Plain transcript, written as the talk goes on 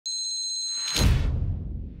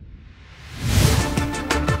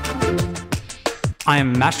I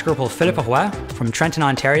am Master Corporal Philippe Roy from Trenton,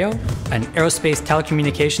 Ontario, an Aerospace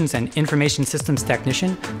Telecommunications and Information Systems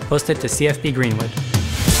Technician posted to CFB Greenwood.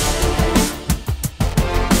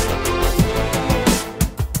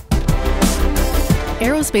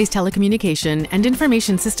 Aerospace Telecommunication and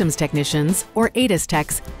Information Systems Technicians, or ATIS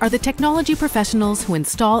Techs, are the technology professionals who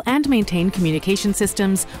install and maintain communication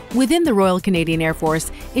systems within the Royal Canadian Air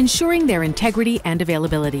Force, ensuring their integrity and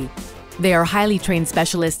availability. They are highly trained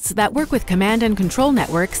specialists that work with command and control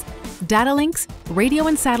networks, data links, radio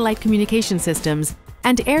and satellite communication systems,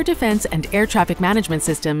 and air defense and air traffic management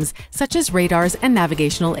systems such as radars and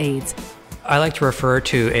navigational aids. I like to refer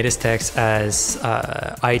to ATIS Techs as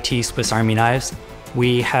IT Swiss Army knives.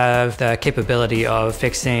 We have the capability of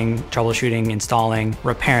fixing, troubleshooting, installing,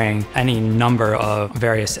 repairing any number of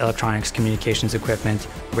various electronics communications equipment,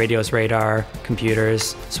 radios, radar,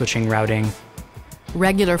 computers, switching, routing.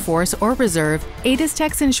 Regular force or reserve, ATIS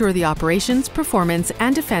Techs ensure the operations, performance,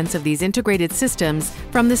 and defense of these integrated systems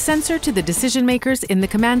from the sensor to the decision makers in the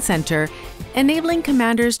command center, enabling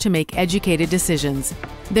commanders to make educated decisions.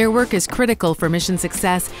 Their work is critical for mission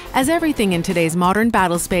success, as everything in today's modern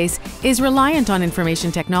battle space is reliant on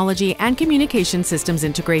information technology and communication systems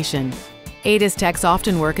integration. ATIS Techs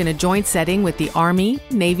often work in a joint setting with the Army,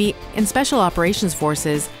 Navy, and Special Operations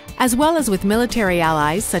Forces, as well as with military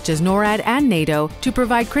allies such as NORAD and NATO, to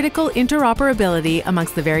provide critical interoperability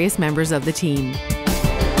amongst the various members of the team.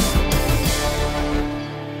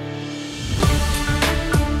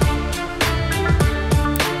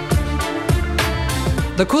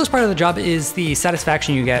 The coolest part of the job is the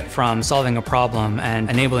satisfaction you get from solving a problem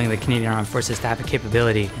and enabling the Canadian Armed Forces to have a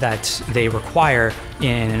capability that they require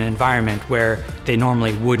in an environment where they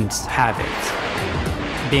normally wouldn't have it.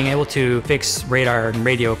 Being able to fix radar and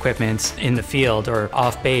radio equipment in the field or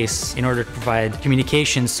off base in order to provide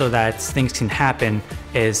communications so that things can happen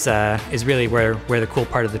is really where the cool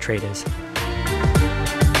part of the trade is.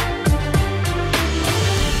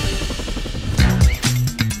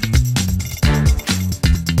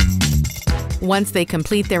 Once they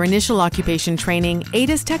complete their initial occupation training,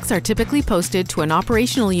 ATIS Techs are typically posted to an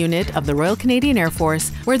operational unit of the Royal Canadian Air Force,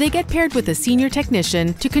 where they get paired with a senior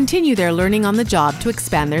technician to continue their learning on the job to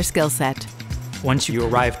expand their skill set. Once you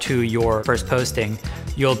arrive to your first posting,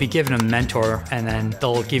 you'll be given a mentor, and then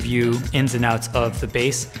they'll give you ins and outs of the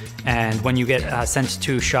base. And when you get sent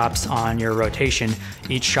to shops on your rotation,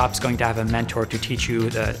 each shop's going to have a mentor to teach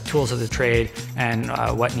you the tools of the trade and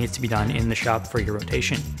what needs to be done in the shop for your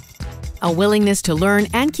rotation. A willingness to learn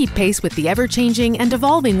and keep pace with the ever-changing and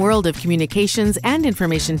evolving world of communications and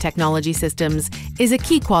information technology systems is a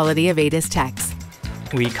key quality of ATIS Techs.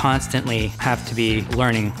 We constantly have to be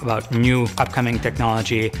learning about new upcoming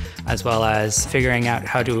technology, as well as figuring out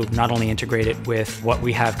how to not only integrate it with what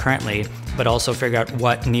we have currently, but also figure out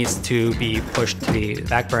what needs to be pushed to the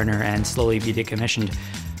back burner and slowly be decommissioned.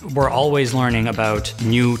 We're always learning about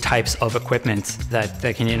new types of equipment that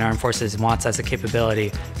the Canadian Armed Forces wants as a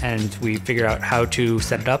capability, and we figure out how to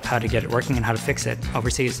set it up, how to get it working, and how to fix it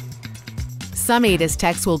overseas. Some ATIS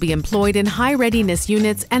Techs will be employed in high readiness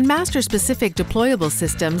units and master-specific deployable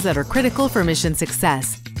systems that are critical for mission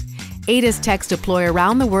success. ATIS Techs deploy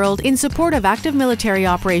around the world in support of active military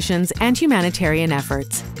operations and humanitarian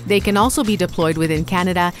efforts. They can also be deployed within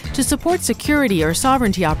Canada to support security or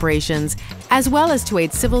sovereignty operations, as well as to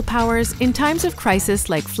aid civil powers in times of crisis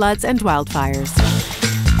like floods and wildfires.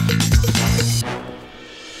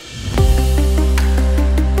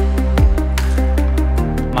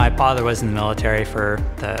 My father was in the military for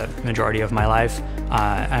the majority of my life,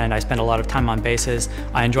 and I spent a lot of time on bases.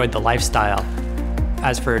 I enjoyed the lifestyle.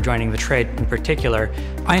 As for joining the trade in particular,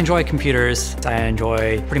 I enjoy computers. I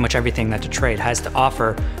enjoy pretty much everything that the trade has to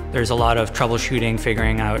offer. There's a lot of troubleshooting,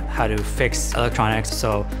 figuring out how to fix electronics,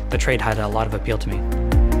 so the trade had a lot of appeal to me.